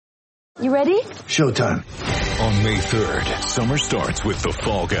You ready? Showtime. On May 3rd, summer starts with The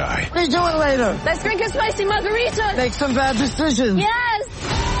Fall Guy. Let's do it later. Let's drink a spicy margarita. Make some bad decisions. Yes.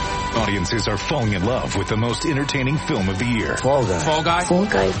 Audiences are falling in love with the most entertaining film of the year. Fall Guy. Fall Guy. Fall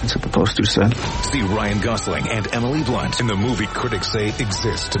Guy. That's what the poster said. See Ryan Gosling and Emily Blunt in the movie critics say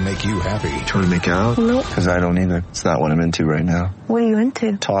exists to make you happy. Trying to make it out? Nope. Because I don't either. It's not what I'm into right now. What are you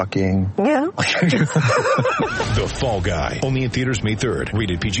into? Talking. Yeah. The Fall Guy. Only in theaters May 3rd.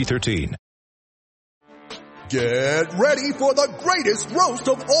 Rated PG-13. Get ready for the greatest roast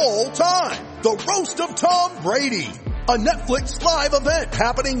of all time. The Roast of Tom Brady. A Netflix live event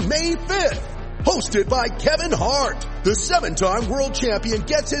happening May 5th. Hosted by Kevin Hart. The 7-time world champion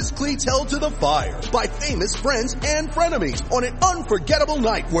gets his cleats held to the fire by famous friends and frenemies on an unforgettable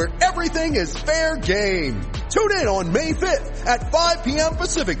night where everything is fair game. Tune in on May 5th at 5 p.m.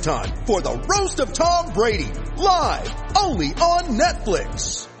 Pacific time for the Roast of Tom Brady. Live only on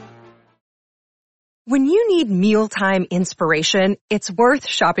Netflix. When you need mealtime inspiration, it's worth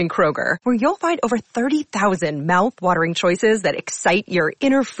shopping Kroger, where you'll find over 30,000 mouth-watering choices that excite your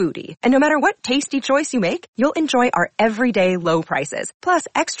inner foodie. And no matter what tasty choice you make, you'll enjoy our everyday low prices, plus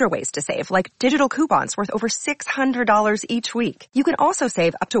extra ways to save, like digital coupons worth over $600 each week. You can also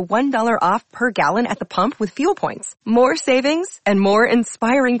save up to $1 off per gallon at the pump with fuel points. More savings and more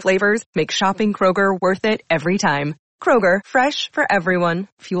inspiring flavors make shopping Kroger worth it every time. Kroger, fresh for everyone.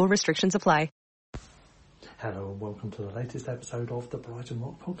 Fuel restrictions apply. Hello and welcome to the latest episode of the Brighton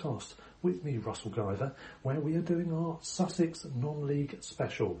Rock Podcast with me, Russell Guyver, where we are doing our Sussex non-league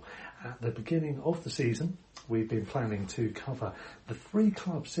special. At the beginning of the season, we've been planning to cover the 3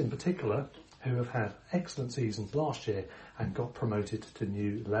 clubs in particular who have had excellent seasons last year and got promoted to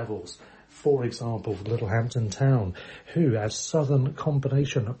new levels. For example, Littlehampton Town, who as Southern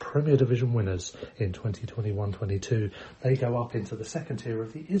Combination Premier Division winners in 2021-22, they go up into the second tier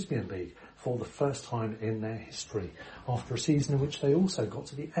of the Isthmian League for the first time in their history, after a season in which they also got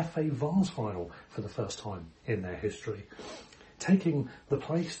to the FA Vase final for the first time in their history. Taking the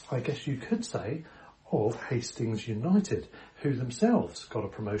place, I guess you could say, of Hastings United, who themselves got a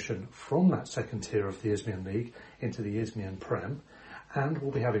promotion from that second tier of the Isthmian League into the Isthmian Prem. And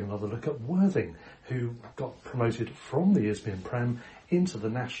we'll be having another look at Worthing, who got promoted from the Isthmian Prem into the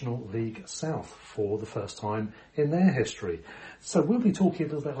National League South for the first time in their history. So we'll be talking a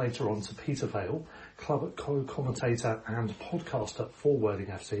little bit later on to Peter Vale, club co-commentator and podcaster for Worthing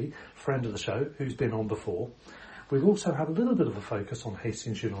FC, friend of the show, who's been on before. We've also had a little bit of a focus on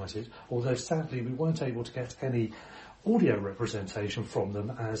Hastings United, although sadly we weren't able to get any audio representation from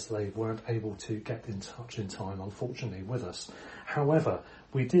them as they weren't able to get in touch in time, unfortunately, with us. However,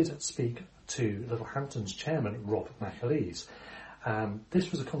 we did speak to Littlehampton's chairman, Rob McAleese. This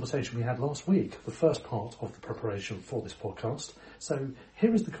was a conversation we had last week, the first part of the preparation for this podcast. So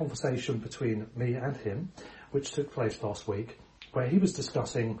here is the conversation between me and him, which took place last week, where he was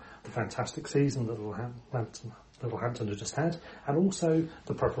discussing the fantastic season that Littlehampton had just had, and also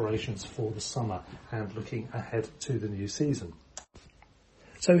the preparations for the summer and looking ahead to the new season.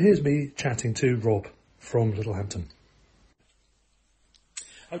 So here's me chatting to Rob from Littlehampton.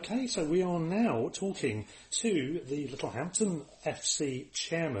 Okay, so we are now talking to the Littlehampton FC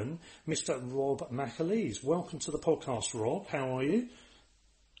chairman, Mr. Rob McAleese. Welcome to the podcast, Rob. How are you?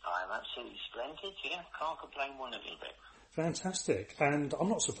 I'm absolutely splendid, yeah. Can't complain one little bit. Fantastic. And I'm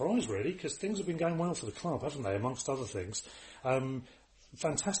not surprised, really, because things have been going well for the club, haven't they, amongst other things.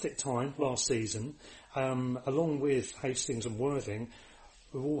 Fantastic time last season. Along with Hastings and Worthing,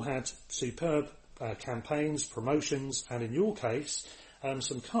 we've all had superb campaigns, promotions, and in your case,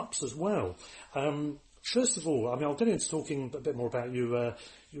 some cups as well. First of all, I mean, I'll get into talking a bit more about you,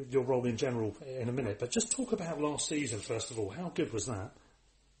 your role in general in a minute, but just talk about last season, first of all. How good was that?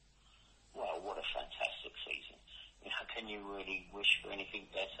 Well, what a fantastic season. How can you really wish for anything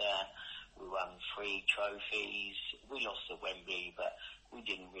better? We won 3 trophies. We lost at Wembley, but we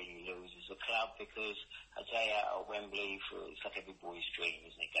didn't really lose as a club because a day out at Wembley, it's like every boy's dream,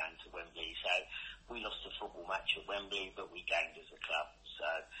 isn't it, going to Wembley? So we lost a football match at Wembley, but we gained as a club. So,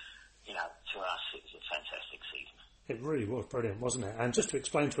 to us, it was a fantastic season. It really was brilliant, wasn't it? And just to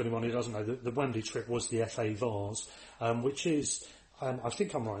explain to anyone who doesn't know, the Wembley trip was the FA Vase, which is, I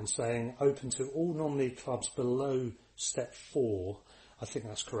think I'm right in saying, open to all non-league clubs below Step 4. I think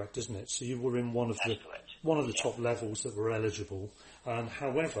that's correct, isn't it? So you were in one of the top levels that were eligible.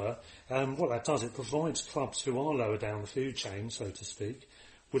 However, what that does, it provides clubs who are lower down the food chain, so to speak,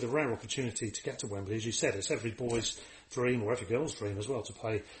 with a rare opportunity to get to Wembley. As you said, it's every boy's dream, or every girl's dream as well, to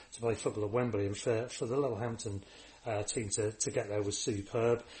play football at Wembley. And for the Littlehampton team to get there was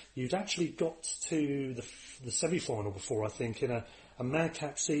superb. You'd actually got to the semi-final before, I think, in a a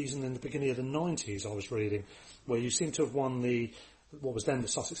madcap season in the beginning of the 90s, I was reading, where you seem to have won what was then the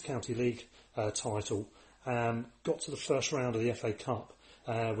Sussex County League title, got to the first round of the FA Cup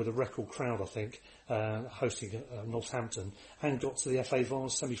with a record crowd, I think, hosting Northampton, and got to the FA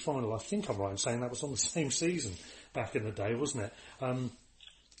Vase semi-final. I think I'm right in saying that was on the same season back in the day, wasn't it?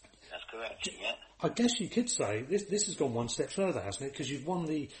 That's correct, yeah. I guess you could say this has gone one step further, hasn't it? Because you've won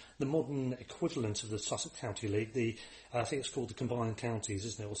the modern equivalent of the Sussex County League. I think it's called the Combined Counties,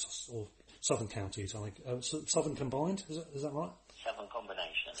 isn't it? Or Southern Counties, I think. Southern Combined, is that right? Southern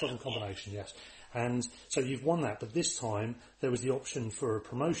Combination. Southern Combination, yes. And so you've won that, but this time there was the option for a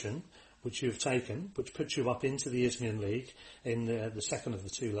promotion, which you've taken, which puts you up into the Isthmian League in the second of the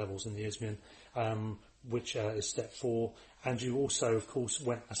two levels in the Isthmian, which is step 4. And you also, of course,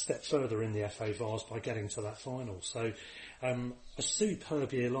 went a step further in the FA Vase by getting to that final. So a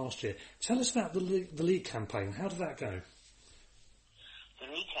superb year last year. Tell us about the league campaign. How did that go? The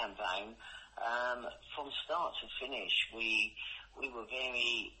league campaign, from start to finish, we were we're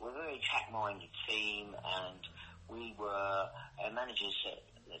a very attack-minded team, and our managers set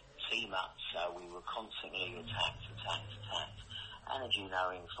the team up, so we were constantly attacked. And as you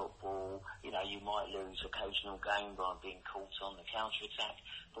know, in football, you might lose occasional game by being caught on the counter-attack,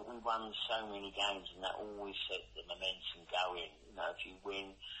 but we won so many games, and that always set the momentum going. If you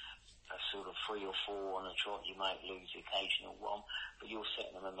win a sort of 3 or 4 on a trot, you might lose the occasional one, but you're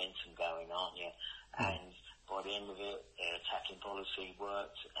setting the momentum going, aren't you? And by the end of it, their attacking policy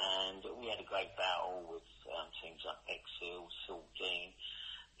worked, and we had a great battle with teams like Bexhill, Saltdean,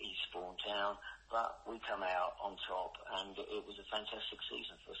 Eastbourne Town, but we come out on top, and it was a fantastic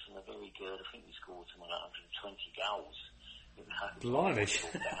season for us, and a very good. I think we scored something like 120 goals. Blimey.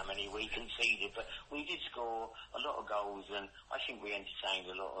 How many we conceded, but we did score a lot of goals, and I think we entertained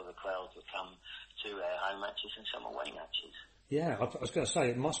a lot of the crowds that come to our home matches and some away matches. Yeah, I was going to say,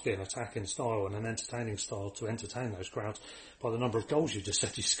 it must be an attacking style and an entertaining style to entertain those crowds by the number of goals you just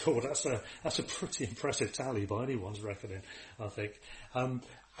said you scored. That's a pretty impressive tally by anyone's reckoning, I think.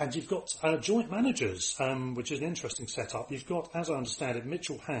 And you've got joint managers, which is an interesting setup. You've got, as I understand it,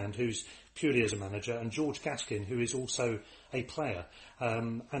 Mitchell Hand, who's purely as a manager, and George Gaskin, who is also a player.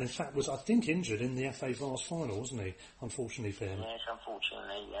 And in fact was, I think, injured in the FA Vase final, wasn't he? Unfortunately for him. Yes,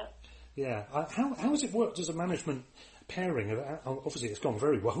 unfortunately, yeah. Yeah. How has it worked as a management pairing? Obviously it's gone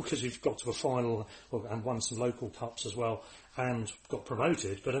very well because you've got to a final and won some local cups as well and got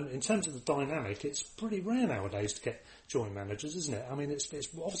promoted, but in terms of the dynamic, it's pretty rare nowadays to get joint managers, isn't it? I mean, it's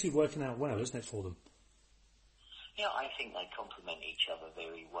obviously working out well, isn't it, for them? Yeah, I think they complement each other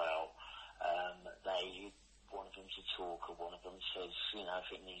very well. One of them's a talker, one of them says, if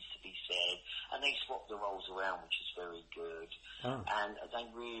it needs to be said, and they swap the roles around, which is very good. Oh. And they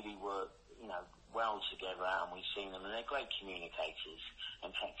really work, well together, and we've seen them, and they're great communicators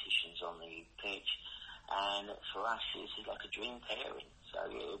and tacticians on the pitch. And for us, it's like a dream pairing. So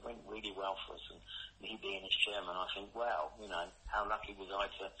it went really well for us. And me being as chairman, I think, well, how lucky was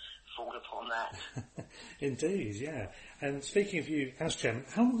I to fall upon that? Indeed, yeah. And speaking of you as chairman,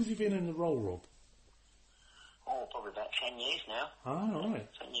 how long have you been in the role, Rob? Oh, probably about 10 years now. Ah, right.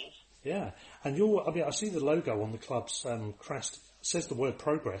 10 years. Yeah. And I see the logo on the club's crest says the word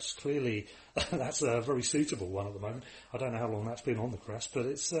progress. Clearly, that's a very suitable one at the moment. I don't know how long that's been on the crest, but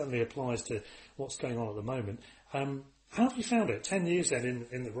it certainly applies to what's going on at the moment. How have you found it? 10 years then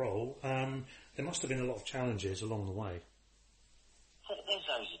in the role. There must have been a lot of challenges along the way. There's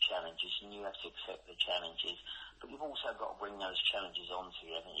loads of challenges, and you have to accept the challenges, but you've also got to bring those challenges onto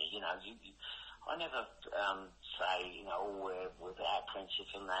you, haven't you? I never say, we're that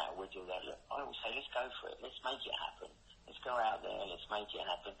principle and that, we'll do that. Look, I always say, let's go for it. Let's make it happen. Let's go out there. Let's make it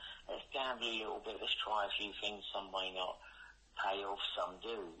happen. Let's gamble a little bit. Let's try a few things. Some may not pay off. Some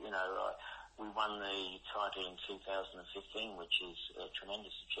do. We won the title in 2015, which is a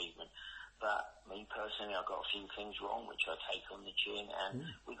tremendous achievement. But me personally, I got a few things wrong, which I take on the chin, and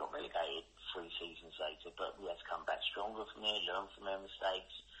we got relegated 3 seasons later. But we had to come back stronger from there, learn from our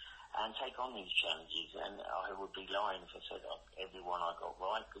mistakes, and take on these challenges. And I would be lying if I said everyone I got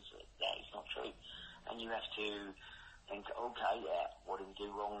right, because that is not true. And you have to think, okay, what did we do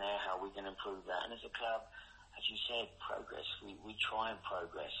wrong there? How are we going to improve that? And as a club, as you said, progress. We try and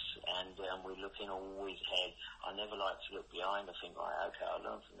progress, and we're looking always ahead. I never like to look behind. I think, right, okay, I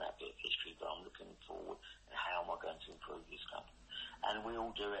learned from that bit of history, but I'm looking forward, and how am I going to improve this club? And we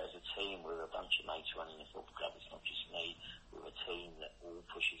all do it as a team. We're a bunch of mates running the football club. It's not just me. We're a team that all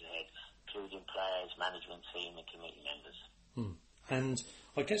pushes ahead, including players, management team, and committee members. And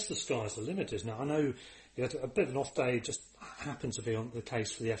I guess the sky's the limit, isn't it? I know you had a bit of an off day, just happened to be on the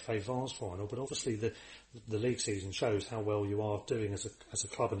case for the FA Vase final, but obviously the league season shows how well you are doing as a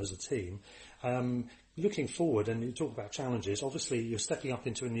club and as a team. Looking forward, and you talk about challenges, obviously you're stepping up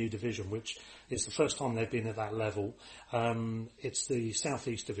into a new division, which is the first time they've been at that level. It's the South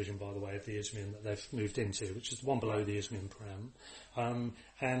East division, by the way, of the Isthmian that they've moved into, which is the one below the Isthmian Prem.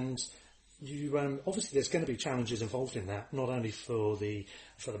 And you, obviously there's going to be challenges involved in that, not only for the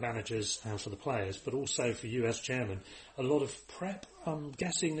managers and for the players, but also for you as chairman. A lot of prep, I'm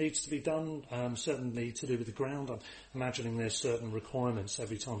guessing, needs to be done, certainly to do with the ground. I'm imagining there's certain requirements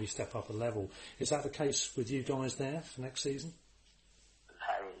every time you step up a level. Is that the case with you guys there for next season?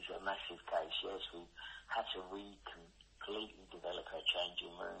 That is a massive case, yes. We had to completely develop our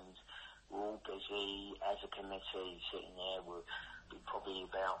changing rooms. We're all busy as a committee sitting there. We'll be probably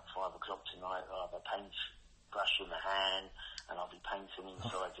about 5 o'clock tonight. I'll have a paintbrush in the hand and I'll be painting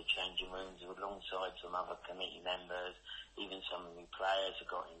inside the changing rooms alongside some other committee members. Even some of the players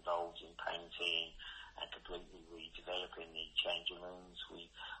have got involved in painting and completely redeveloping the changing rooms.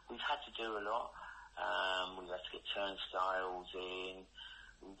 We've had to do a lot. We've had to get turnstiles in.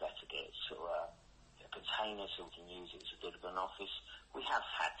 We've had to get sort of a container so we can use it as a bit of an office. We have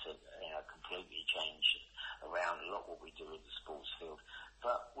had to, completely change around a lot what we do at the sports field.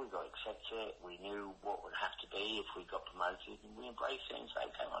 But we've got to accept it. We knew what would have to be if we got promoted, and we embrace it and say,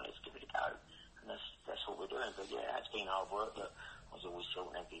 come on, let's give it a go. And that's what we're doing. But yeah, it's been hard work, but I was always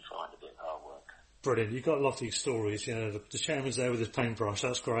thought it'd be fine, a bit of hard work. Brilliant. You've got a lot of these stories. The chairman's there with his paintbrush.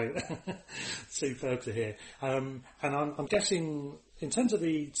 That's great. Superb to hear. And I'm guessing, in terms of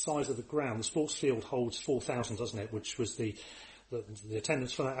the size of the ground, the sports field holds 4,000, doesn't it? Which was the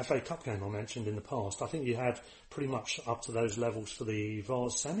attendance for that FA Cup game I mentioned in the past. I think you had pretty much up to those levels for the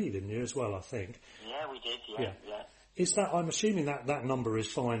Vase semi, didn't you, as well, I think? Yeah, we did, yeah. Is that, I'm assuming that number is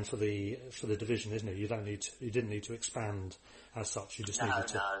fine for the division, isn't it? You didn't need to expand as such, you just needed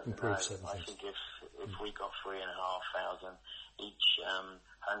to improve certain things. I think if we got 3,500 each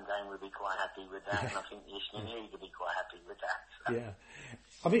home game, we'd be quite happy with that, and I think the Isthmian League would be quite happy with that. So. Yeah.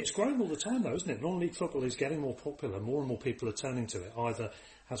 I mean, it's growing all the time though, isn't it? Non-league football is getting more popular. More and more people are turning to it, either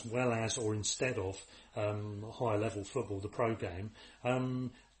as well as or instead of higher level football, the pro game.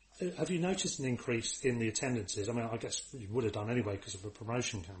 Have you noticed an increase in the attendances? I mean, I guess you would have done anyway because of a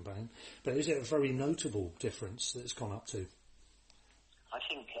promotion campaign, but is it a very notable difference that it's gone up to? I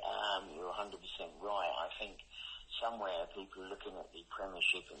think you're 100% right. I think somewhere people are looking at the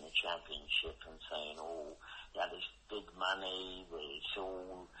Premiership and the Championship and saying, there's big money, it's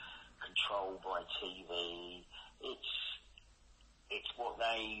all controlled by TV. It's what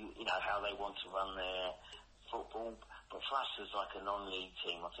they, how they want to run their football. But for us as like a non-league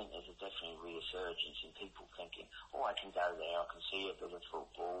team, I think there's a definitely resurgence in people thinking, I can go there, I can see a bit of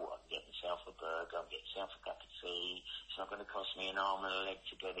football, I can get myself a burger, I can get myself a cup of tea, it's not going to cost me an arm and a leg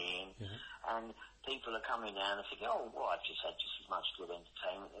to get in. Mm-hmm. And people are coming down and thinking, I've just had just as much good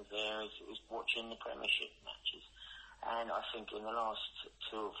entertainment as there is watching the Premiership matches. And I think in the last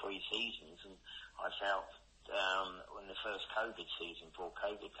 2 or 3 seasons, and I felt when the first COVID season, before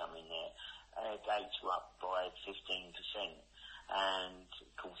COVID come in there, gates were up by 15%, and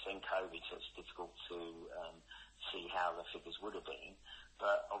of course then COVID, so it's difficult to see how the figures would have been.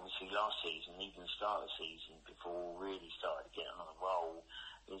 But obviously last season, even the start of the season, before we really started getting on a roll,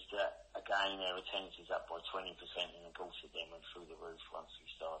 is that again their attendance is up by 20%, and of course it then went through the roof once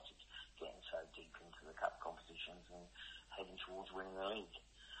we started getting so deep into the cup competitions and heading towards winning the league.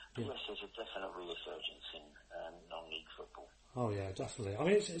 But yes, there's a definite resurgence in non-league football. Oh yeah, definitely. I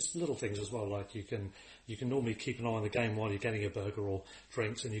mean, it's little things as well. Like you can normally keep an eye on the game while you're getting a burger or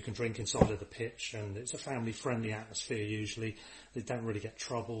drinks, and you can drink inside of the pitch, and it's a family-friendly atmosphere usually. They don't really get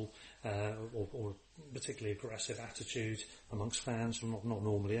trouble or particularly aggressive attitude amongst fans, not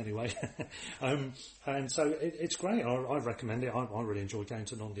normally anyway. And so it's great. I recommend it. I really enjoy going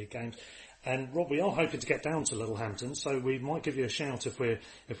to non-league games. And Rob, we are hoping to get down to Littlehampton, so we might give you a shout if we're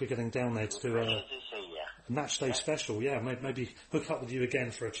getting down there to do a match day special. Yeah, maybe hook up with you again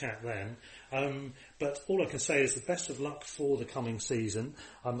for a chat then. But all I can say is the best of luck for the coming season.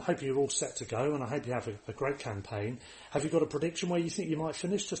 I hope you're all set to go, and I hope you have a great campaign. Have you got a prediction where you think you might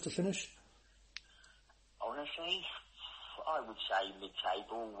finish, just to finish? Honestly, I would say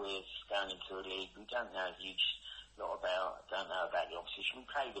mid-table. We're going into a league. We don't know a huge lot about the opposition. We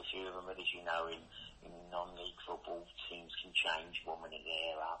played a few of them, but as you know, in non-league football, teams can change. 1 minute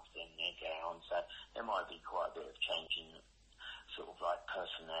they're up, then they're down. So there might be quite a bit of change in sort of like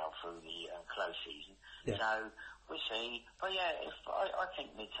personnel through the close season. Yeah. So we'll see. But yeah, if I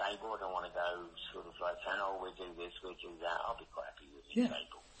think mid-table, I don't want to go sort of like saying, we'll do this, we'll do that. I'll be quite happy with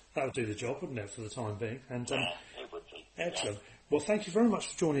mid-table. That would do the job, wouldn't it, for the time being? And it would be. excellent. Well, thank you very much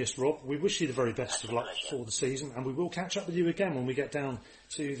for joining us, Rob. We wish you the very best of luck for the season, and we will catch up with you again when we get down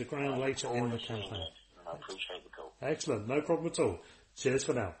to the ground later in the campaign. I appreciate the call. Excellent, no problem at all. Cheers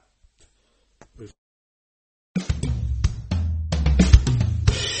for now.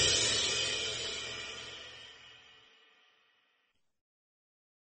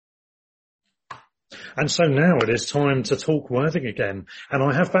 And so now it is time to talk Worthing again. And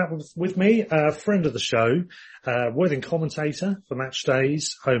I have back with me a friend of the show, Worthing commentator for Match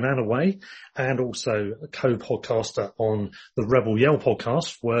Days, Home and Away, and also a co-podcaster on the Rebel Yell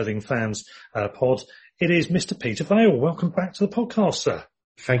podcast, Worthing Fans Pod. It is Mr. Peter Vale. Welcome back to the podcast, sir.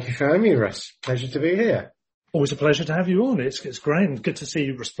 Thank you for having me, Russ. Pleasure to be here. Always a pleasure to have you on. It's great and good to see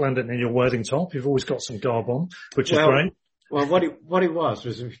you resplendent in your Worthing top. You've always got some garb on, which is great. Well, what it was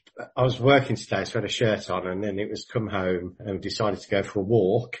I was working today, so I had a shirt on, and then it was come home and decided to go for a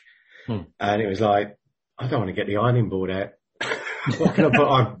walk. And it was like, I don't want to get the ironing board out. What can I put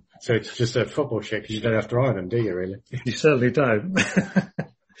on? So it's just a football shirt because you don't have to iron them, do you, really? You certainly don't.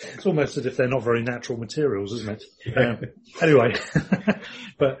 It's almost as if they're not very natural materials, isn't it? Anyway,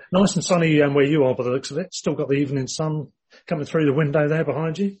 but nice and sunny where you are by the looks of it. Still got the evening sun coming through the window there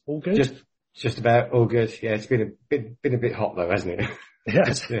behind you. All good? Just about all good. Yeah, it's been a bit hot though, hasn't it? Yeah,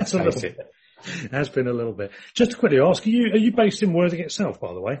 it has been a little bit. Just to quickly ask, are you based in Worthing itself,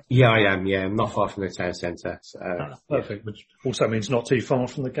 by the way? Yeah, I am. Yeah, I'm not far from the town centre. So, perfect. Which also means not too far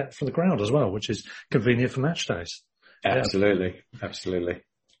from the ground as well, which is convenient for match days. Absolutely, absolutely.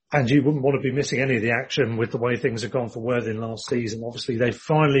 And you wouldn't want to be missing any of the action with the way things have gone for Worthing last season. Obviously, they've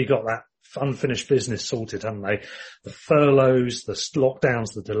finally got that unfinished business sorted, haven't they? The furloughs, the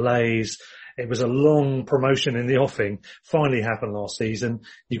lockdowns, the delays. It was a long promotion in the offing. Finally happened last season.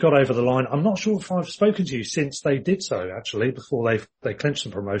 You got over the line. I'm not sure if I've spoken to you since they did so, actually, before they clinched the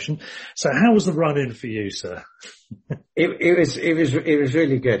promotion. So how was the run in for you, sir? It was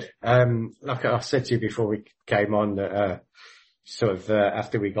really good. Like I said to you before we came on, that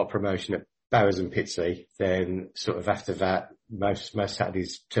after we got promotion at Bowers and Pitsea, then sort of after that, most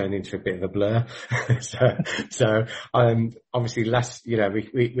Saturdays turned into a bit of a blur. so obviously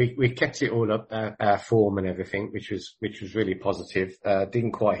we kept it all up, our form and everything, which was really positive.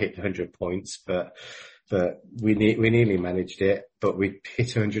 Didn't quite hit the 100 points, but we nearly managed it, but we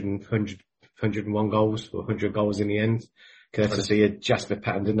hit 101 goals or 100 goals in the end, courtesy of Jasper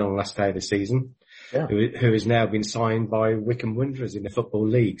Pattenden on the last day of the season. Yeah. Who has now been signed by Wycombe Wanderers in the Football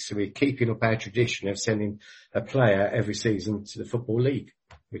League. So we're keeping up our tradition of sending a player every season to the Football League,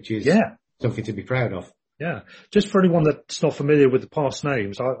 which is something to be proud of. Yeah. Just for anyone that's not familiar with the past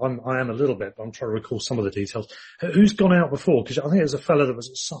names, I am a little bit, but I'm trying to recall some of the details. Who's gone out before? Because I think there's a fella that was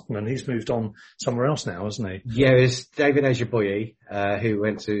at Sutton and he's moved on somewhere else now, hasn't he? Yeah, it's David Ajiboye, who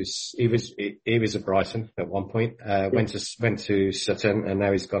went to, he was at Brighton at one point, went to Sutton, and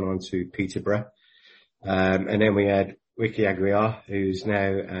now he's gone on to Peterborough. And then we had Ricky Aguiar, who's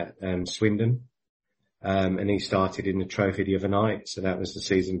now at Swindon, and he started in the trophy the other night, so that was the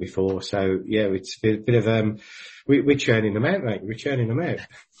season before. So yeah, it's a bit of we're churning them out, mate. We're churning them out.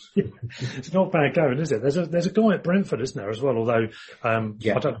 It's not bad going, is it? There's a guy at Brentford, isn't there, as well? Although I don't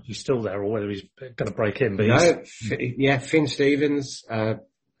know if he's still there or whether he's going to break in. But Finn Stevens. I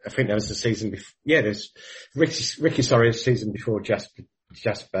think that was the season before. Yeah, there's Ricky. Sorry, the season before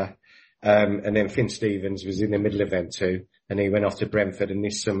Jasper. And then Finn Stevens was in the middle of them too, and he went off to Brentford, and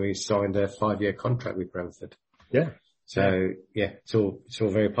this summer he signed a 5-year contract with Brentford. Yeah. So it's all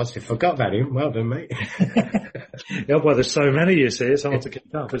very positive. Forgot about him. Well done, mate. Yeah, well, there's so many, you see, it's hard to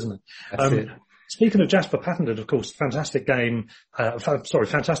keep up, isn't it? That's it. Speaking of Jasper Pattenden, of course, fantastic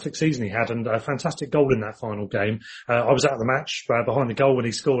season he had, and a fantastic goal in that final game. I was at the match behind the goal when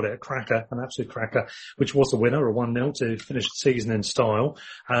he scored it, an absolute cracker, which was the winner, a 1-0 to finish the season in style.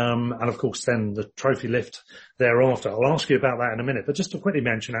 And of course then the trophy lift thereafter. I'll ask you about that in a minute, but just to quickly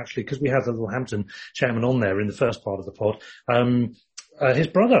mention actually, because we had the Littlehampton chairman on there in the first part of the pod, his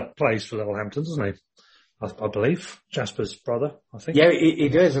brother plays for Littlehampton, doesn't he? I believe, Jasper's brother, I think. Yeah, he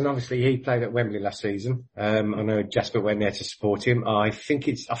does, and obviously he played at Wembley last season. I know Jasper went there to support him. I think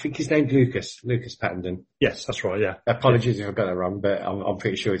his name's Lucas Pattenden. Yes, that's right, yeah. Apologies if I got that wrong, but I'm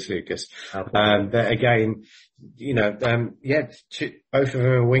pretty sure it's Lucas. But again, both of them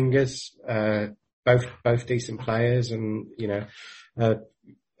are wingers, both decent players, and,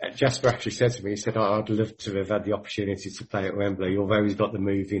 Jasper actually said to me, he said, I'd love to have had the opportunity to play at Wembley, although he's got the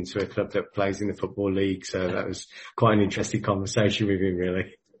move into a club that plays in the Football League. So that was quite an interesting conversation with him,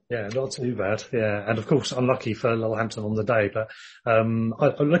 really. Yeah, not too bad. Yeah, and of course, unlucky for Littlehampton on the day. But I'm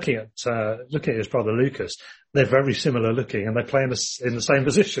looking at his brother Lucas. They're very similar looking, and they play in the same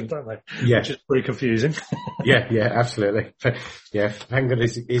position, don't they? Yeah, which is pretty confusing. yeah, absolutely. Yeah, thank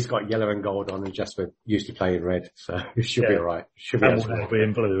goodness he's got yellow and gold on, and Jasper used to play in red, so it should be all right. Should be and we'll be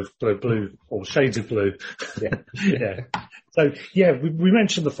in blue, or shades of blue. Yeah, yeah. So yeah, we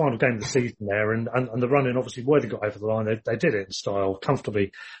mentioned the final game of the season there, and the run-in, obviously Worthing got over the line. They did it in style,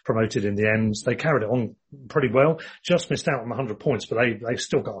 comfortably promoted in the end. They carried it on pretty well, just missed out on 100 points, but they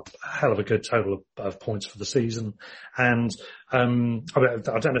still got a hell of a good total of points for the season. And I don't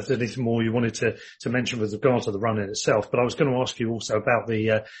know if there's anything more you wanted to mention with regard to the run-in itself, but I was going to ask you also about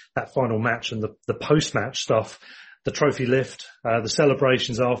that final match and the post-match stuff, the trophy lift, the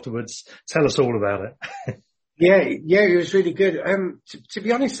celebrations afterwards. Tell us all about it. Yeah, it was really good. To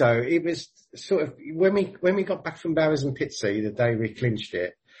be honest though, it was sort of, when we got back from Bowers and Pitsea, the day we clinched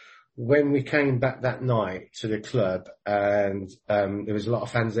it, when we came back that night to the club, and there was a lot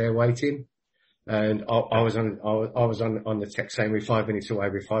of fans there waiting, and I was on the text saying we're 5 minutes away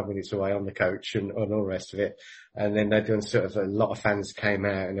on the coach and all the rest of it. And then they'd done sort of, a lot of fans came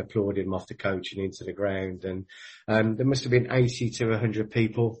out and applauded him off the coach and into the ground. And there must have been 80 to 100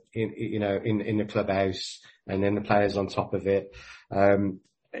 people in the clubhouse, and then the players on top of it. And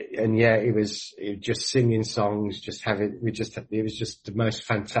yeah, it was just singing songs, it was just the most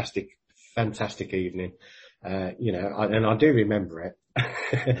fantastic evening. And I do remember it.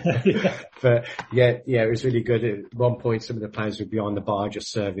 But yeah, it was really good. At one point, some of the players were behind the bar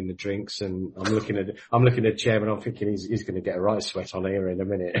just serving the drinks, and I'm looking at Chairman. I'm thinking he's going to get a right sweat on here in a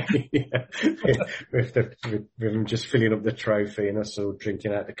minute. with him just filling up the trophy and us all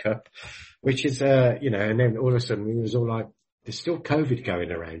drinking out the cup, which is and then all of a sudden it was all like, there's still COVID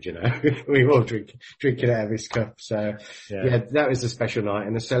going around, we were all drinking out of this cup. So yeah, that was a special night,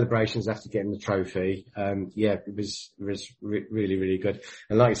 and the celebrations after getting the trophy. It was really, really good.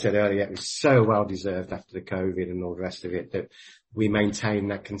 And like I said earlier, it was so well deserved after the COVID and all the rest of it, that we maintained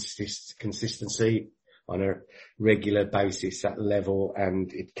that consistency on a regular basis, that level,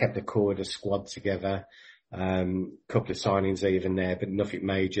 and it kept the core of the squad together. Couple of signings even there, but nothing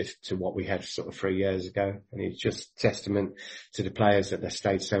major to what we had sort of 3 years ago. And it's just testament to the players that they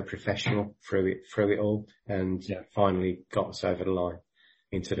stayed so professional through it all, and finally got us over the line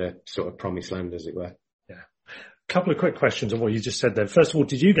into the sort of promised land, as it were. Yeah. Couple of quick questions on what you just said then. First of all,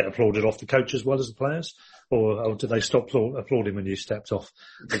 did you get applauded off the coach as well as the players, or did they stop applauding when you stepped off?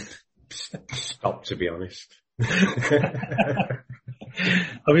 Stop, to be honest.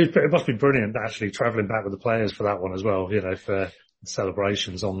 I mean, it must be brilliant actually travelling back with the players for that one as well, for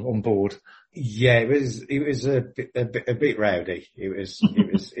celebrations on board. Yeah, it was a bit rowdy. It was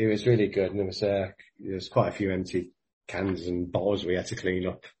really good, and there was quite a few empty cans and bottles we had to clean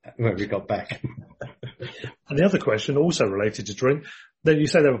up when we got back. And the other question, also related to drink, that you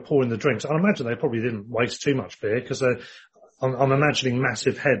say they were pouring the drinks. I imagine they probably didn't waste too much beer, because I'm imagining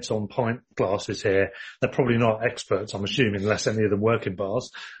massive heads on pint glasses here. They're probably not experts, I'm assuming, unless any of them work in bars.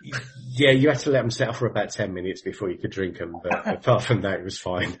 Yeah, you had to let them settle for about 10 minutes before you could drink them, but apart from that, it was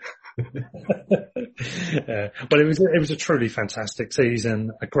fine. But it was a truly fantastic season,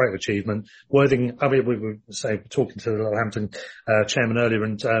 a great achievement. Worthing, I mean, we were talking to the Littlehampton chairman earlier,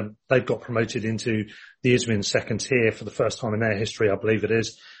 and they've got promoted into the Isthmian second tier for the first time in their history, I believe it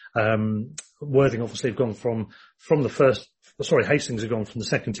is. Worthing obviously have gone from the first. Hastings have gone from the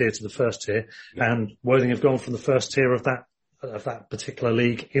second tier to the first tier, and Worthing have gone from the first tier of that particular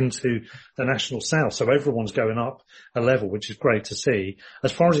league into the National South. So everyone's going up a level, which is great to see.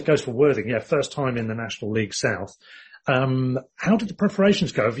 As far as it goes for Worthing, first time in the National League South. How did the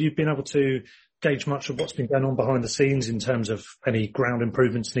preparations go? Have you been able to gauge much of what's been going on behind the scenes in terms of any ground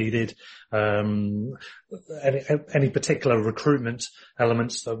improvements needed, any particular recruitment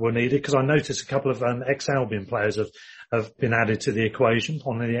elements that were needed? Because I noticed a couple of ex-Albion players have been added to the equation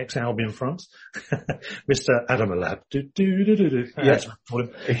on the ex-Albion front. Mr. Adamalab.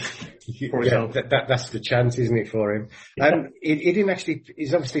 That's the chance, isn't it, for him? He didn't actually,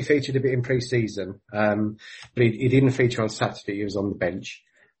 he's obviously featured a bit in pre-season, but he didn't feature on Saturday. He was on the bench.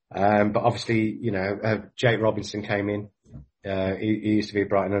 But obviously, Jake Robinson came in. He used to be at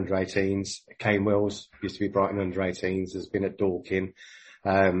Brighton under-18s. Kane Wills used to be Brighton under-18s, has been at Dorking,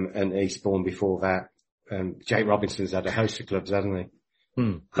 and Eastbourne before that. Jake Robinson's had a host of clubs, hasn't he?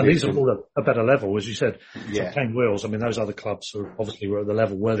 And these are all a better level, as you said. Yeah. Kane Wills, I mean, those other clubs are obviously at the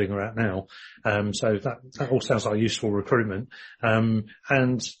level Worthing are at now. So that all sounds like useful recruitment. We'll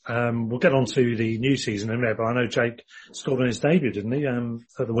get on to the new season in a minute, but I know Jake scored on his debut, didn't he,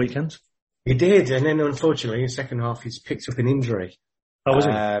 at the weekend? He did, and then unfortunately in the second half he's picked up an injury. Oh, was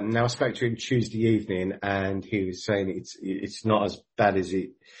he? Now I spoke to him Tuesday evening, and he was saying it's not as bad as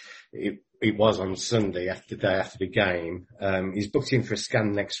it was on Sunday after the game. He's booked in for a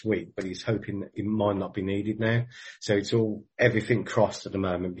scan next week, but he's hoping it might not be needed now. So it's everything crossed at the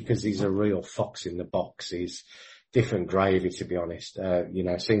moment, because he's a real fox in the box. He's different gravy, to be honest.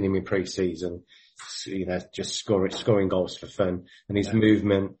 Seeing him in pre-season, just scoring goals for fun, and his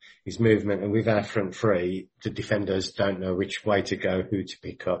movement, and with our front three, the defenders don't know which way to go, who to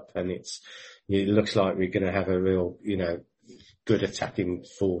pick up, and it looks like we're going to have a real, good attacking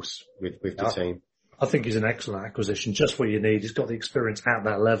force with the team. I think he's an excellent acquisition, just what you need. He's got the experience at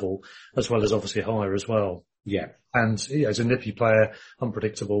that level, as well as obviously higher as well. Yeah. And he's a nippy player,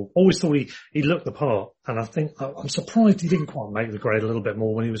 unpredictable. Always thought he looked the part, and I think I'm surprised he didn't quite make the grade a little bit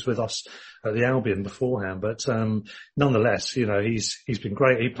more when he was with us at the Albion beforehand. But nonetheless, he's been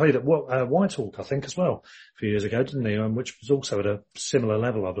great. He played at Whitehawk, I think, as well a few years ago, didn't he? Which was also at a similar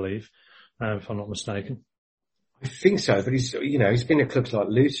level, I believe, if I'm not mistaken. I think so, but he's been at clubs like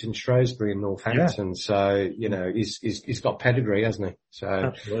Luton, Shrewsbury and Northampton, so, he's got pedigree, hasn't he? So,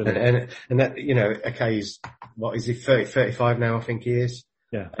 absolutely. And that, okay, he's, 35 now, I think he is.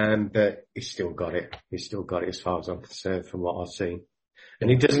 Yeah. But he's still got it. He's still got it as far as I'm concerned from what I've seen.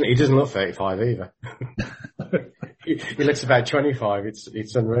 And he doesn't look 35 either. He looks about 25.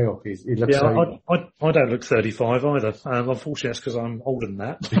 It's unreal. He looks I don't look 35 either. Unfortunately, that's because I'm older than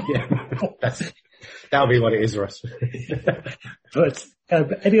that. Yeah. That'll be what it is, Russ. But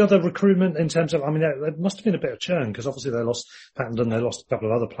any other recruitment in terms of, there must have been a bit of churn, because obviously they lost Pattendon, they lost a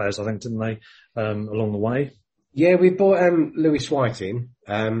couple of other players, I think, didn't they, along the way? Yeah, we bought Lewis White in.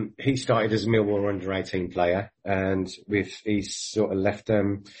 He started as a Millwall under-18 player, and he's sort of left.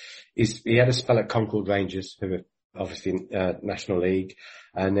 He had a spell at Concord Rangers, who were obviously National League,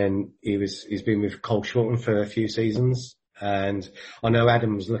 and then he's been with Cole Shorten for a few seasons. And I know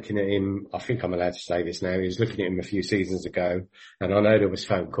Adam was looking at him. I think I'm allowed to say this now. He was looking at him a few seasons ago, and I know there was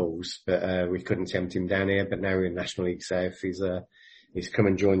phone calls, but we couldn't tempt him down here. But now we're in National League South. He's come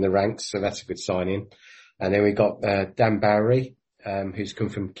and joined the ranks, so that's a good signing. And then we got Dan Bowery, who's come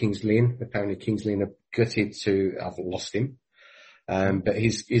from Kings Lynn. Apparently Kings Lynn are gutted to have lost him. But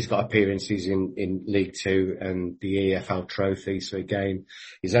he's got appearances in League Two and the EFL Trophy. So again,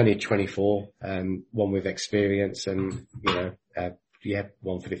 he's only 24, one with experience, and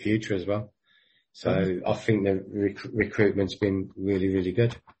one for the future as well. So I think the recruitment's been really, really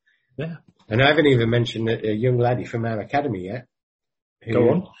good. Yeah. And I haven't even mentioned a young laddie from our academy yet.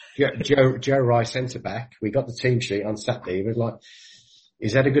 Go on. Joe Rice, centre back. We got the team sheet on Saturday. We were like,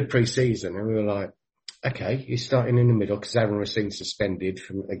 he's had a good pre-season, and we were like, okay, he's starting in the middle because Aaron Racine suspended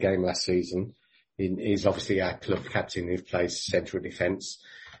from a game last season. He's obviously our club captain who plays central defence.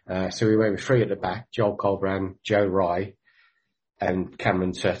 So we went with three at the back: Joel Colbrand, Joe Rye, and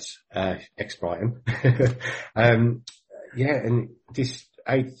Cameron Tutt, ex-Brighton. And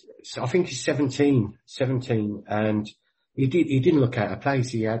I think he's 17, and he didn't look out of place.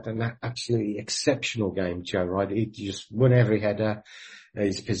 He had an absolutely exceptional game, Joe Rye. He just won every header.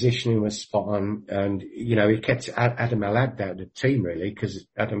 His positioning was spot on, and he kept Adam Alad out of the team really, because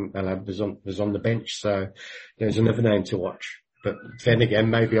Adam Alad was on the bench. So there's another name to watch. But then again,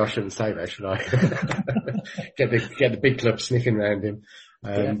 maybe I shouldn't say that, should I? get the big club sniffing around him.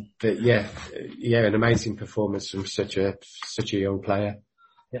 But an amazing performance from such a young player.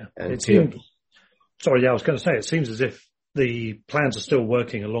 Yeah, I was going to say, it seems as if the plans are still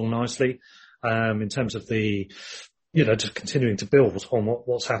working along nicely, in terms of the, just continuing to build on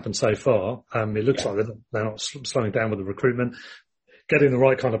what's happened so far. It looks like they're not slowing down with the recruitment, getting the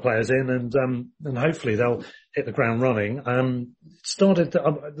right kind of players in, and hopefully they'll hit the ground running. Started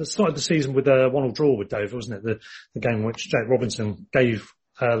the season with a 1-1 draw with Dover, wasn't it? The game in which Jake Robinson gave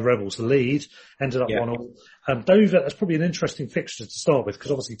the Rebels the lead, ended up 1-1. Dover, that's probably an interesting fixture to start with, because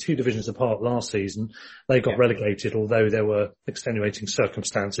obviously 2 divisions apart last season, they got relegated, although there were extenuating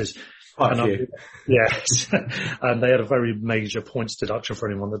circumstances. Yes. And they had a very major points deduction for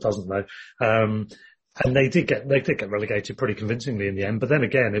anyone that doesn't know. And they did get relegated pretty convincingly in the end. But then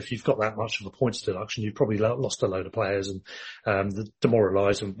again, if you've got that much of a points deduction, you've probably lost a load of players and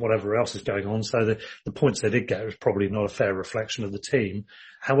demoralised and whatever else is going on. So the points they did get was probably not a fair reflection of the team.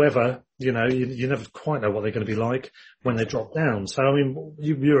 However, you never quite know what they're going to be like when they drop down. So,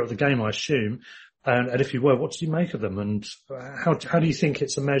 you were at the game, I assume. And if you were, what did you make of them? And how do you think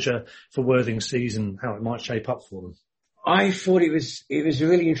it's a measure for Worthing's season, how it might shape up for them? I thought it was a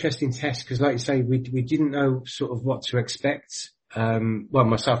really interesting test, because like you say, we didn't know sort of what to expect.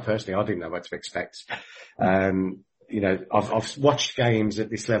 Myself personally, I didn't know what to expect. I've watched games at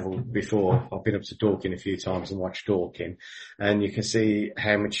this level before. I've been up to Dorking a few times and watched Dorking, and you can see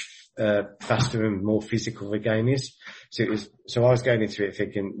how much faster and more physical the game is. So I was going into it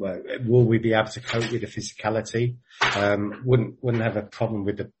thinking, well, will we be able to cope with the physicality? Wouldn't have a problem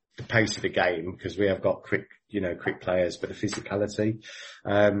with the pace of the game because we have got quick players, but the physicality.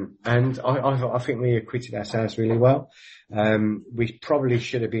 And I think we acquitted ourselves really well. We probably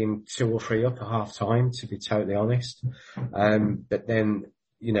should have been 2 or 3 up at half time, to be totally honest. But then,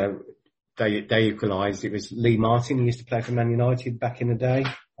 they equalised. It was Lee Martin, who used to play for Man United back in the day.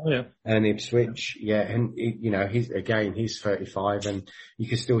 Oh yeah. And Ipswich, yeah. And, he's 35 and you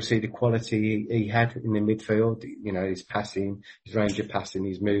can still see the quality he had in the midfield, his passing, his range of passing,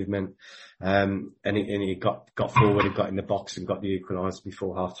 his movement. And he got forward and got in the box and got the equaliser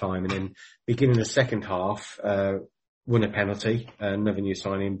before half time. And then beginning the second half, won a penalty, another new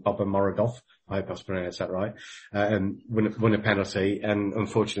signing, Boba Morodov. I hope I was pronounced that right. Won a penalty, and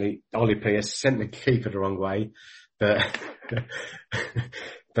unfortunately, Ollie Pierce sent the keeper the wrong way, but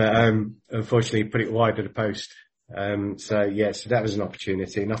unfortunately put it wide of the post. So that was an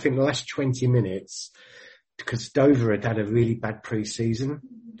opportunity. And I think the last 20 minutes, because Dover had a really bad pre-season.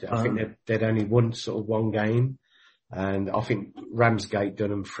 I think they'd only won sort of one game. And I think Ramsgate done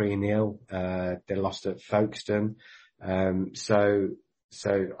them 3-0. They lost at Folkestone. So,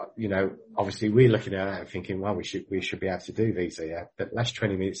 obviously we're looking at that and thinking, well, we should be able to do these here. But last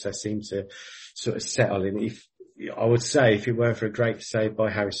 20 minutes, they seem to sort of settle in. I would say if it weren't for a great save by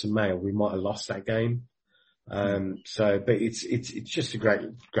Harrison Mayle, we might have lost that game. But it's just a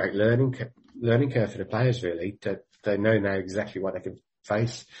great learning curve for the players, really. They know now exactly what they can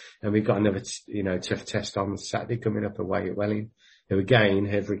face. And we've got another, tough test on Saturday coming up away at Welling, who again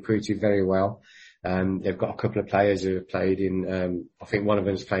have recruited very well. They've got a couple of players who have played in, I think one of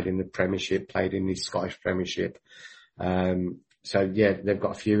them's played in the Premiership, played in the Scottish Premiership. They've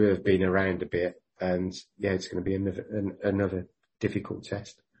got a few who have been around a bit, and it's going to be another difficult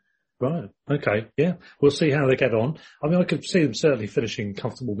test. Right. Okay. Yeah. We'll see how they get on. I mean, I could see them certainly finishing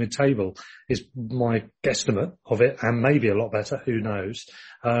comfortable mid-table is my guesstimate of it, and maybe a lot better. Who knows?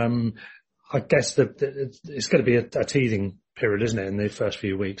 I guess that it's going to be a teething period, isn't it, in the first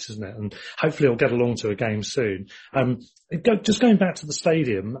few weeks, isn't it? And hopefully we'll get along to a game soon. Just going back to the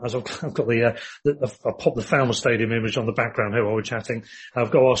stadium, as I've got I'll pop the Falmouth Stadium image on the background here while we're chatting.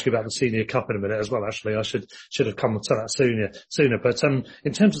 I've got to ask you about the Senior Cup in a minute as well, actually. I should have come to that sooner. But,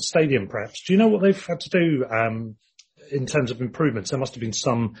 in terms of stadium preps, do you know what they've had to do, in terms of improvements? There must have been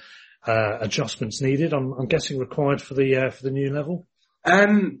some, adjustments needed, I'm guessing required for the new level?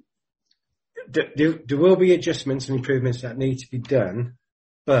 There will be adjustments and improvements that need to be done,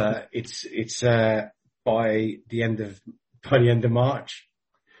 but it's by the end of March.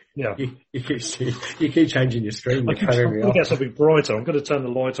 Yeah. You keep changing your screen. I'm going to get something brighter. I'm going to turn the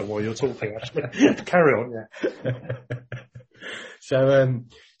light on while you're talking, actually. Carry on, yeah. So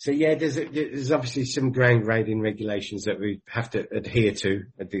there's obviously some ground grading regulations that we have to adhere to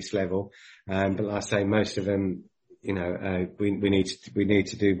at this level. But like I say, most of them, we need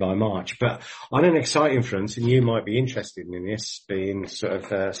to do by March. But on an exciting front, and you might be interested in this, being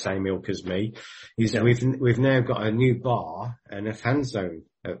sort of same ilk as me, is that we've now got a new bar and a fan zone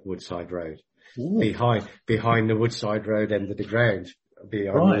at Woodside Road, behind the Woodside Road end of the ground,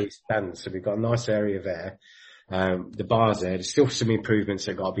 behind the east stand. So we've got a nice area there. The bar's there. There's still some improvements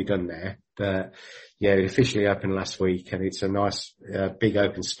that got to be done there, but it officially opened last week, and it's a nice big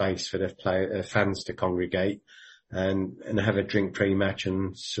open space for the fans to congregate and have a drink pre-match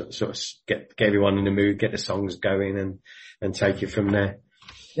and sort of get everyone in the mood, get the songs going and take it from there.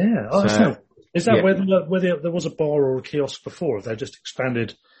 Yeah. Is that where there was a bar or a kiosk before? Have they just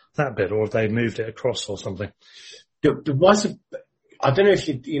expanded that bit, or have they moved it across or something? There was I don't know if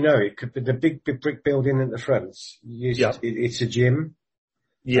you know, it could be the big brick building at the front. It's a gym.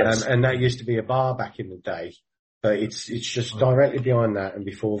 Yes. And that used to be a bar back in the day, but it's just directly behind that and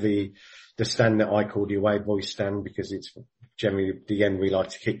before the stand that I call the away boys stand, because it's generally the end we like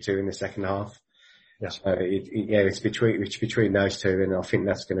to kick to in the second half. Yeah. So it's between those two, and I think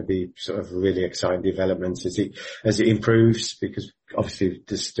that's going to be sort of really exciting developments as it improves, because obviously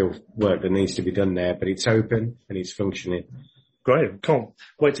there's still work that needs to be done there, but it's open and it's functioning. Great. Can't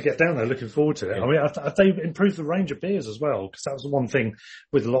wait to get down there. Looking forward to it. Yeah. I mean, have they improved the range of beers as well? Because that was the one thing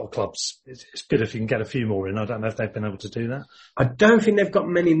with a lot of clubs. It's good if you can get a few more in. I don't know if they've been able to do that. I don't think they've got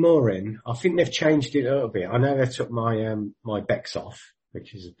many more in. I think they've changed it a little bit. I know they took my Becks off,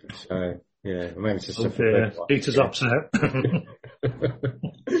 which is, I'm having to suffer. Peter's upset.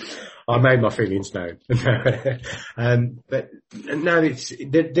 I made my feelings known. But no,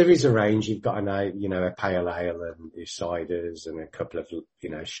 there is a range. You've got a pale ale and your ciders and a couple of,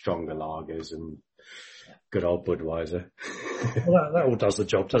 stronger lagers and good old Budweiser. Well, that all does the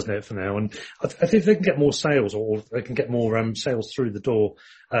job, doesn't it, for now? And I think if they can get more sales, or they can get more sales through the door,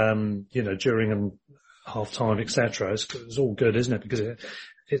 during half time, etc. It's all good, isn't it? Because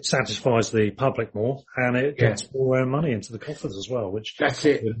it satisfies the public more, and it gets more money into the coffers as well. Which that's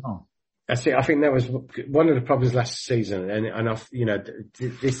it. That's it. I think that was one of the problems last season, and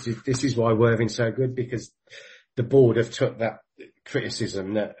this is why Worthing's so good, because the board have took that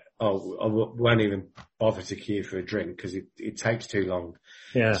criticism that I won't even bother to queue for a drink because it takes too long.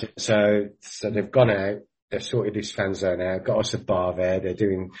 Yeah. So they've gone out. They've sorted this fan zone out. Got us a bar there. They're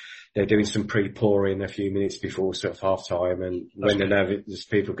doing some pre-pouring a few minutes before sort of half time, and when they know that there's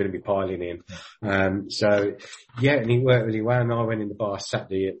people going to be piling in. And it worked really well. And I went in the bar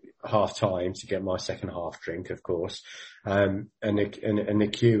Saturday at half time to get my second half drink, of course. And the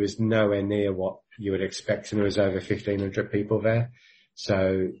queue was nowhere near what you would expect, and there was over 1,500 people there.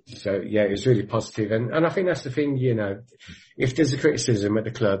 So it was really positive. And I think that's the thing, if there's a criticism at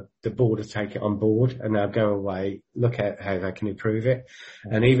the club, the board will take it on board and they'll go away, look at how they can improve it.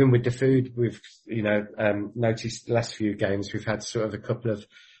 And even with the food, we've, noticed the last few games, we've had sort of a couple of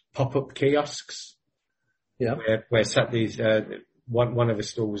pop-up kiosks. Yeah. Where Saturdays, one of the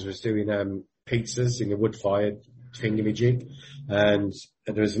stalls was doing, pizzas in the wood-fired thingamajig. And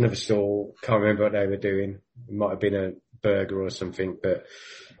there was another stall, can't remember what they were doing. It might have been a burger or something, but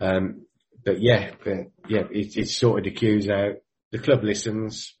it's sorted the queues out. The club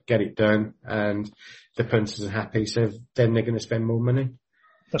listens, get it done, and the punters are happy, so then they're going to spend more money.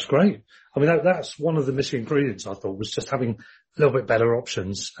 That's great. I mean, that's one of the missing ingredients, I thought, was just having a little bit better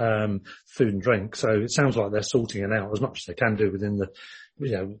options, food and drink. So it sounds like they're sorting it out as much as they can do within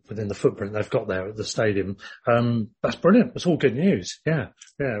the footprint they've got there at the stadium. That's brilliant. It's all good news. Yeah,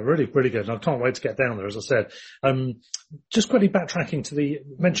 really, really good. And I can't wait to get down there, as I said. Just quickly backtracking to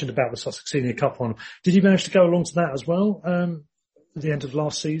mentioned about the Sussex Senior Cup one. Did you manage to go along to that as well, at the end of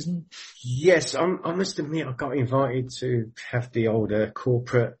last season? Yes, I must admit I got invited to have the older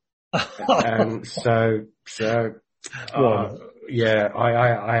corporate. I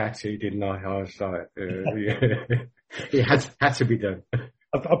actually didn't. I was like, it had to be done.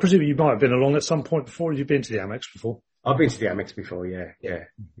 I presume you might have been along at some point before. Have you been to the Amex before? I've been to the Amex before, yeah.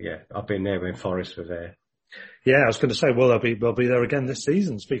 I've been there when Forest were there. Yeah, I was going to say, well, they'll be there again this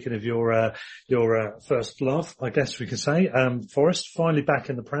season. Speaking of your first love, I guess we can say, Forest finally back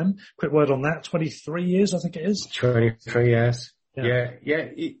in the Prem. Quick word on that. 23 years, I think it is. 23 years. Yeah.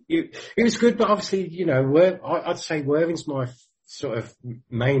 It was good, but obviously, I'd say Worthing's my sort of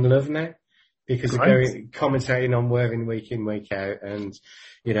main love now, because of commentating on Worthing week in, week out, and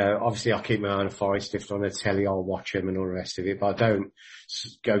obviously I keep my eye on Forest. If on the telly, I'll watch them and all the rest of it, but I don't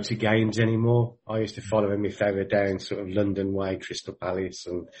go to games anymore. I used to follow them if they were down sort of London way, Crystal Palace,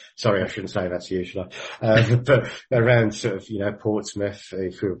 and sorry, I shouldn't say that to you, should I? But around sort of, Portsmouth,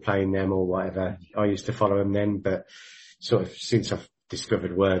 if we were playing them or whatever, I used to follow them then, but sort of since I've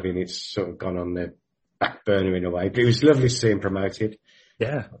discovered Worthing, it's sort of gone on the back burner in a way. But it was lovely to see him promoted.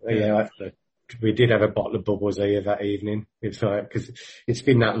 Yeah. We did have a bottle of bubbles here that evening. It's like, because it's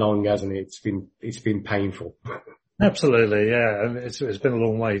been that long, hasn't it? It's been painful. Absolutely, yeah. And it's been a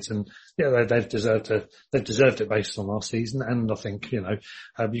long wait, and they've deserved it based on last season. And I think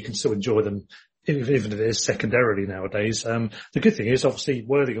you can still enjoy them, even if it is secondarily nowadays. The good thing is, obviously,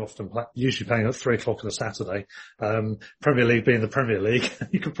 Worthing usually playing at 3:00 on a Saturday. Premier League being the Premier League,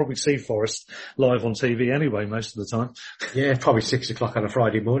 you could probably see Forest live on TV anyway most of the time. Yeah, probably 6:00 on a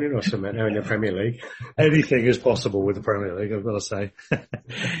Friday morning or something now in the Premier League. Anything is possible with the Premier League, I've got to say.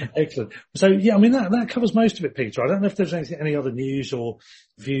 Excellent. So, yeah, I mean, that covers most of it, Peter. I don't know if there's any other news or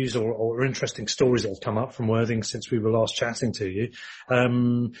views or interesting stories that have come up from Worthing since we were last chatting to you.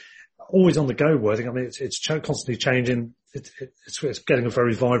 Always on the go, Worthing. I mean, it's constantly changing. It's getting a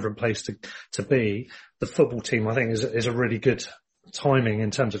very vibrant place to be. The football team, I think, is a really good timing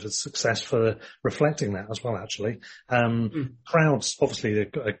in terms of its success for reflecting that as well, actually. Crowds, obviously,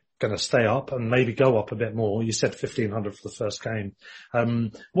 are going to stay up and maybe go up a bit more. You said 1,500 for the first game.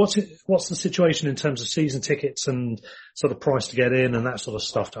 What's the situation in terms of season tickets and sort of price to get in and that sort of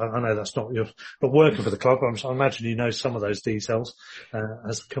stuff? I know that's not but working for the club, I imagine you know some of those details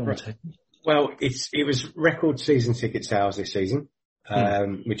as a commentator. Well, it was record season ticket sales this season.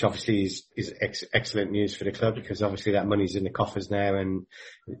 Which obviously is excellent news for the club, because obviously that money's in the coffers now, and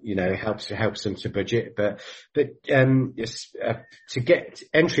helps them to budget. But to get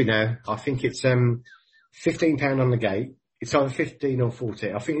entry now, I think it's £15 on the gate it's either 15 or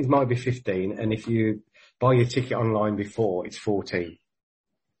 14. I think it might be 15. And if you buy your ticket online before, it's 14.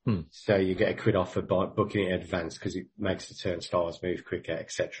 So you get £1 off for booking it in advance because it makes the turnstiles move quicker,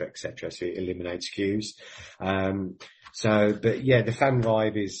 etc., etc. So it eliminates queues. But yeah, the fan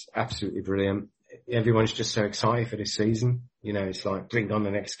vibe is absolutely brilliant. Everyone's just so excited for this season. You know, it's like bring on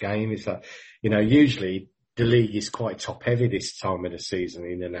the next game. It's like, you know, usually the league is quite top heavy this time of the season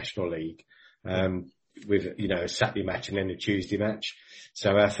in the National League. With, you know, a Saturday match and then a Tuesday match.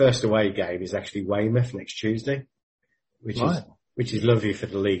 So our first away game is actually Weymouth next Tuesday, which is lovely for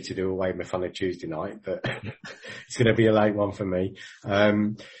the league to do a Weymouth on a Tuesday night, but it's going to be a late one for me.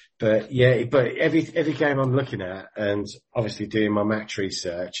 But every game I'm looking at, and obviously doing my match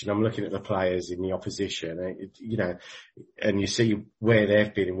research, and I'm looking at the players in the opposition, you know, and you see where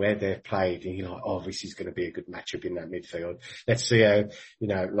they've been and where they've played, and you're like, oh, this is going to be a good matchup in that midfield. Let's see how, you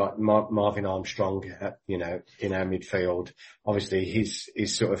know, like Marvin Armstrong, you know, in our midfield. Obviously,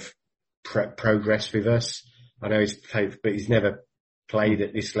 he's sort of progressed with us. I know he's played, but he's never played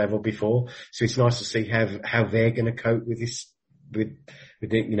at this level before. So it's nice to see how they're going to cope with this, with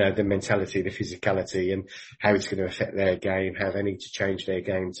the, you know, the mentality, the physicality, and how it's going to affect their game, how they need to change their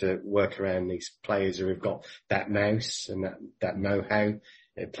game to work around these players who have got that nous and that know-how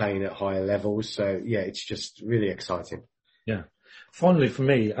playing at higher levels. So yeah, it's just really exciting. Yeah. Finally, for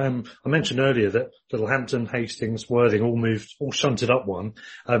me, I mentioned earlier that Littlehampton, Hastings, Worthing all shunted up one.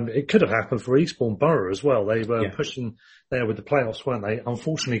 It could have happened for Eastbourne Borough as well. They were pushing there with the playoffs, weren't they?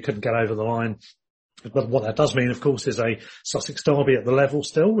 Unfortunately, couldn't get over the line. But what that does mean, of course, is a Sussex derby at the level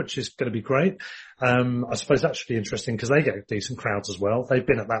still, which is going to be great. I suppose that should be interesting because they get decent crowds as well. They've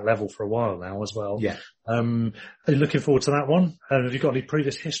been at that level for a while now as well. Yeah. Are you looking forward to that one? Have you got any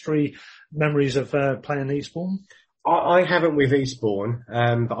previous history, memories of playing Eastbourne? I haven't with Eastbourne,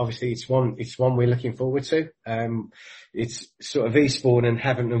 but obviously it's one we're looking forward to. It's sort of Eastbourne and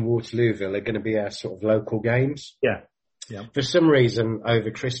Havant and Waterlooville are going to be our sort of local games. Yeah. For some reason,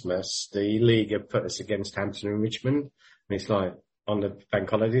 over Christmas, the league have put us against Hampton and Richmond, and it's like, on the bank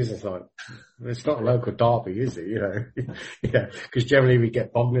holidays, it's like, it's not a local derby, is it? You know, yeah, because generally we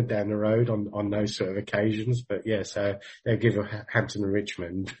get Bognor down the road on those sort of occasions. But yeah, so they'll give Hampton and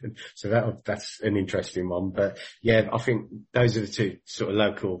Richmond. So that's an interesting one. But yeah, I think those are the two sort of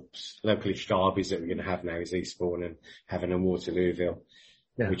localish derbies that we're going to have now is Eastbourne and Havant and Waterlooville.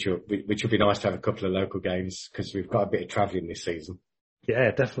 Yeah. Which will be nice to have a couple of local games because we've got a bit of travelling this season. Yeah,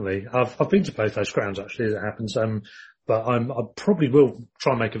 definitely. I've been to both those grounds actually as it happens. But I probably will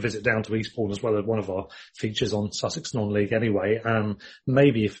try and make a visit down to Eastbourne as well as one of our features on Sussex Non-League anyway.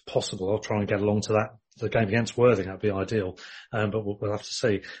 Maybe if possible, I'll try and get along to the game against Worthing. That'd be ideal. But we'll have to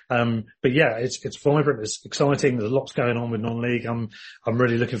see. But yeah, it's vibrant. It's exciting. There's lots going on with Non-League. I'm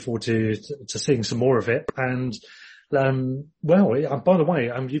really looking forward to seeing some more of it. And, by the way,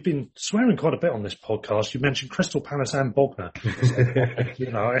 you've been swearing quite a bit on this podcast. You mentioned Crystal Palace and Bognor.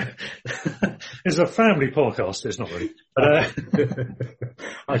 You know, it's a family podcast. It's not really. But,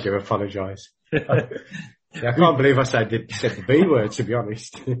 I do apologise. Yeah, I can't believe I said the B word, to be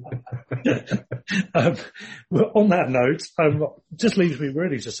honest. On that note, just leaves me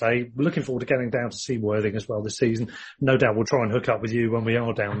really to say, we're looking forward to getting down to see Worthing as well this season. No doubt we'll try and hook up with you when we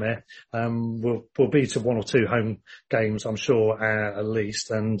are down there. We'll be to one or two home games, I'm sure, at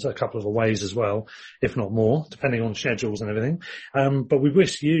least, and a couple of aways as well, if not more, depending on schedules and everything. But we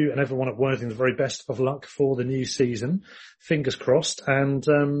wish you and everyone at Worthing the very best of luck for the new season. Fingers crossed. And,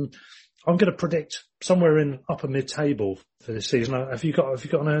 I'm going to predict somewhere in upper mid-table for this season. Have you got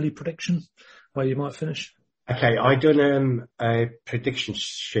an early prediction where you might finish? Okay, I done a prediction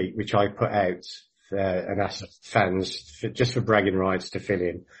sheet which I put out and asked fans just for bragging rights to fill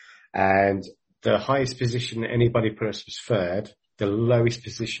in. And the highest position anybody put us was third. The lowest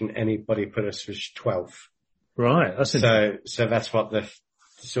position anybody put us was 12th. Right. So that's what the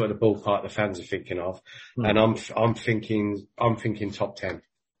sort of the ballpark the fans are thinking of. And I'm thinking top 10.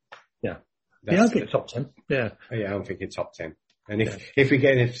 Yeah. I'll get top 10. Yeah. Yeah, I'm thinking top 10. And if we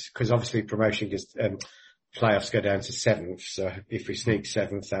get it, because obviously promotion gets, playoffs go down to 7th. So if we sneak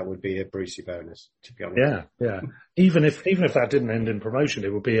 7th, that would be a Brucey bonus, to be honest. Yeah. Even if that didn't end in promotion,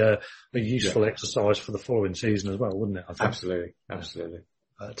 it would be a useful exercise for the following season as well, wouldn't it? I think. Absolutely.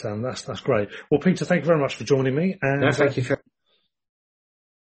 But, that's great. Well, Peter, thank you very much for joining me. And no, thank you for.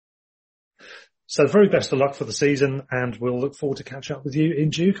 So very best of luck for the season, and we'll look forward to catch up with you in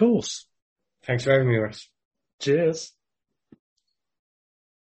due course. Thanks for having me, Russ. Cheers.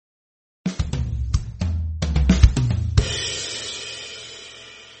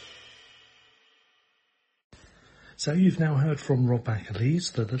 So you've now heard from Rob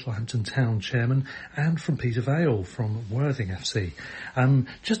Backerlees, the Littlehampton Town chairman, and from Peter Vale from Worthing FC.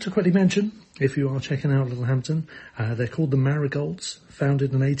 Just to quickly mention, if you are checking out Littlehampton, they're called the Marigolds,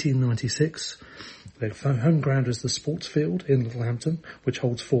 founded in 1896. Their home ground is the Sports Field in Littlehampton, which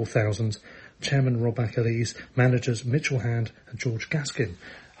holds 4,000. Chairman Rob Backerlees, managers Mitchell Hand and George Gaskin.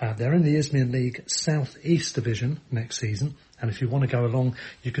 They're in the Isthmian League South East Division next season. And if you want to go along,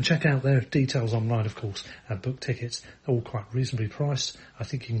 you can check out their details online, of course, and book tickets. They're all quite reasonably priced. I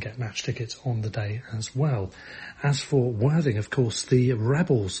think you can get match tickets on the day as well. As for Worthing, of course, the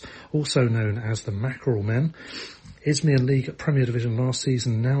Rebels, also known as the Mackerel Men, Isthmian League Premier Division last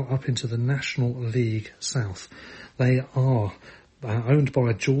season, now up into the National League South. They are owned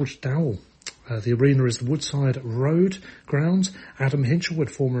by George Dowell. The arena is the Woodside Road ground. Adam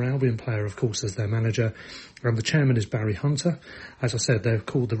Hinchelwood, former Albion player, of course, is their manager. And the chairman is Barry Hunter. As I said, they're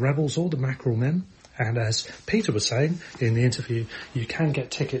called the Rebels or the Mackerel Men. And as Peter was saying in the interview, you can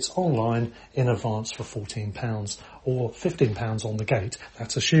get tickets online in advance for £14 or £15 on the gate.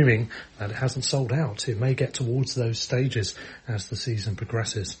 That's assuming that it hasn't sold out. It may get towards those stages as the season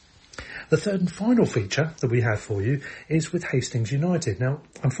progresses. The third and final feature that we have for you is with Hastings United. Now,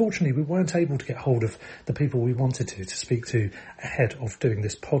 unfortunately, we weren't able to get hold of the people we wanted to speak to ahead of doing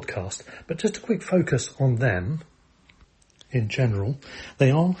this podcast, but just a quick focus on them in general.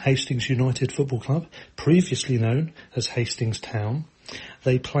 They are Hastings United Football Club, previously known as Hastings Town.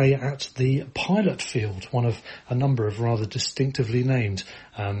 They play at the Pilot Field, one of a number of rather distinctively named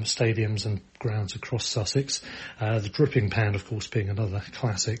stadiums and grounds across Sussex. The Dripping Pan, of course, being another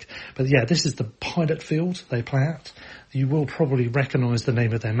classic. But yeah, this is the Pilot Field they play at. You will probably recognise the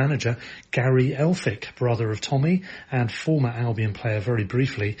name of their manager, Gary Elphick, brother of Tommy, and former Albion player very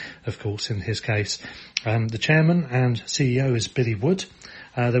briefly, of course, in his case. The chairman and CEO is Billy Wood.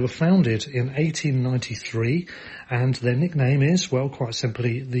 They were founded in 1893, and their nickname is, well, quite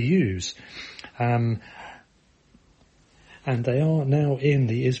simply, the U's. And they are now in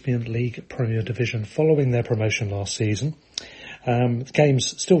the Isthmian League Premier Division following their promotion last season. The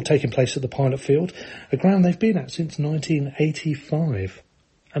game's still taking place at the Pilot Field, a ground they've been at since 1985.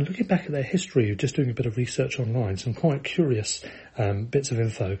 And looking back at their history, just doing a bit of research online, some quite curious bits of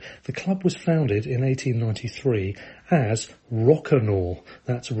info. The club was founded in 1893 as Rockanore.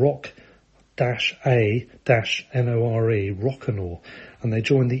 That's Rock-A-Nore, Rockanore. And they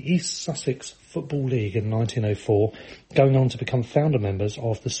joined the East Sussex Football League in 1904, going on to become founder members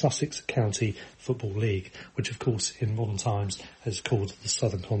of the Sussex County Football League, which of course in modern times is called the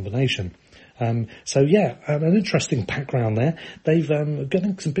Southern Combination. An interesting background there. They've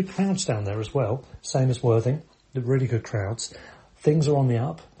getting some big crowds down there as well, same as Worthing. They're really good crowds. Things are on the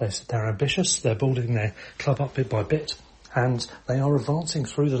up. They're ambitious. They're building their club up bit by bit, and they are advancing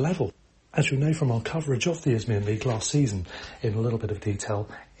through the level. As you know from our coverage of the Isthmian League last season, in a little bit of detail,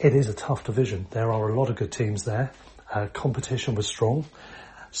 it is a tough division. There are a lot of good teams there. Competition was strong.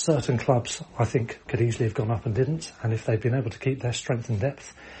 Certain clubs, I think, could easily have gone up and didn't, and if they've been able to keep their strength and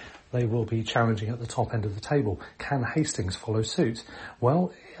depth, they will be challenging at the top end of the table. Can Hastings follow suit?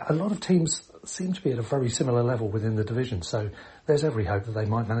 Well, a lot of teams seem to be at a very similar level within the division, so there's every hope that they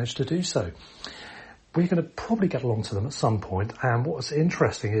might manage to do so. We're going to probably get along to them at some point, and what's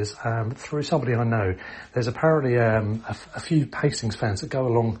interesting is, through somebody I know, there's apparently a few Hastings fans that go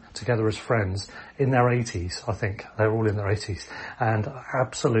along together as friends in their 80s, I think. They're all in their 80s, and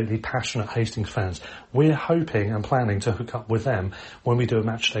absolutely passionate Hastings fans. We're hoping and planning to hook up with them when we do a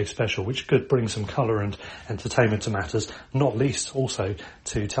matchday special, which could bring some colour and entertainment to matters, not least also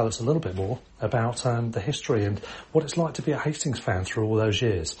to tell us a little bit more about the history and what it's like to be a Hastings fan through all those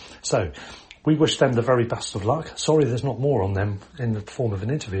years. So, we wish them the very best of luck. Sorry there's not more on them in the form of an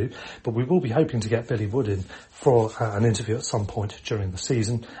interview, but we will be hoping to get Billy Wood in for an interview at some point during the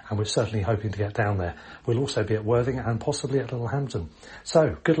season, and we're certainly hoping to get down there. We'll also be at Worthing and possibly at Littlehampton.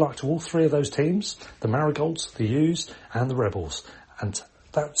 So, good luck to all three of those teams, the Marigolds, the U's and the Rebels. And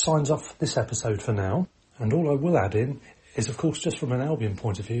that signs off this episode for now. And all I will add in is, of course, just from an Albion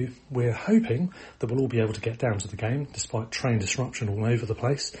point of view, we're hoping that we'll all be able to get down to the game, despite train disruption all over the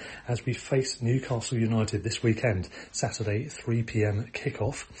place, as we face Newcastle United this weekend, Saturday 3 p.m.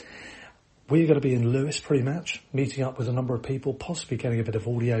 kickoff. We're going to be in Lewes pre-match, meeting up with a number of people, possibly getting a bit of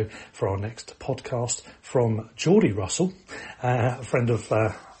audio for our next podcast from Geordie Russell, a friend of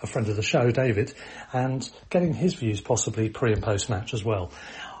the show, David, and getting his views possibly pre and post match as well.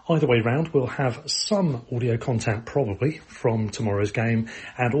 Either way round, we'll have some audio content probably from tomorrow's game,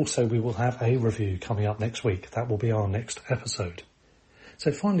 and also we will have a review coming up next week. That will be our next episode.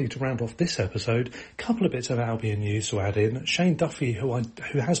 So finally, to round off this episode, a couple of bits of Albion news to add in. Shane Duffy, who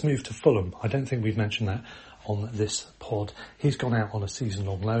has moved to Fulham, I don't think we've mentioned that on this pod. He's gone out on a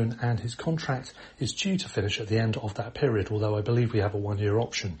season-long loan and his contract is due to finish at the end of that period, although I believe we have a 1-year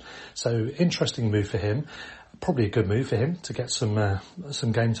option. So interesting move for him. Probably a good move for him to get some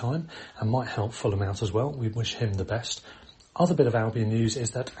game time and might help Fulham out as well. We wish him the best. Other bit of Albion news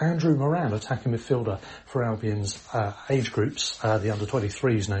is that Andrew Moran, attacking midfielder for Albion's age groups, the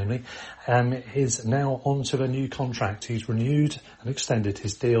under-23s namely, is now on to a new contract. He's renewed and extended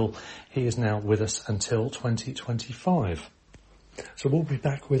his deal. He is now with us until 2025. So we'll be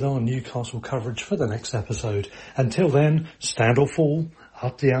back with our Newcastle coverage for the next episode. Until then, stand or fall,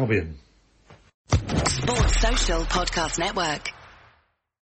 up the Albion. Sports Social Podcast Network.